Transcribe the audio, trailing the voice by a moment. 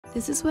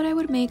This is what I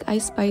would make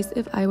Ice Spice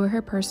if I were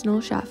her personal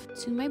chef.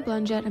 To my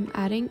BlendJet, I'm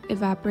adding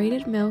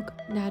evaporated milk,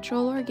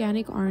 natural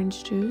organic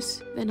orange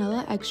juice,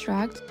 vanilla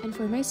extract, and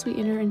for my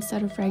sweetener,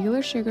 instead of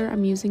regular sugar,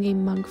 I'm using a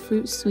monk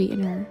fruit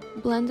sweetener.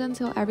 Blend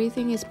until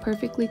everything is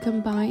perfectly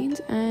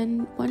combined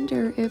and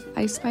wonder if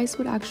Ice Spice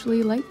would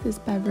actually like this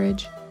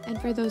beverage.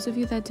 And for those of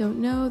you that don't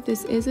know,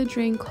 this is a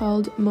drink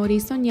called Morir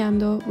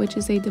Soñando, which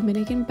is a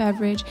Dominican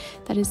beverage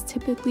that is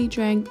typically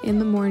drank in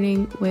the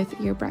morning with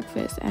your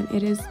breakfast, and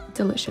it is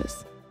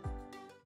delicious.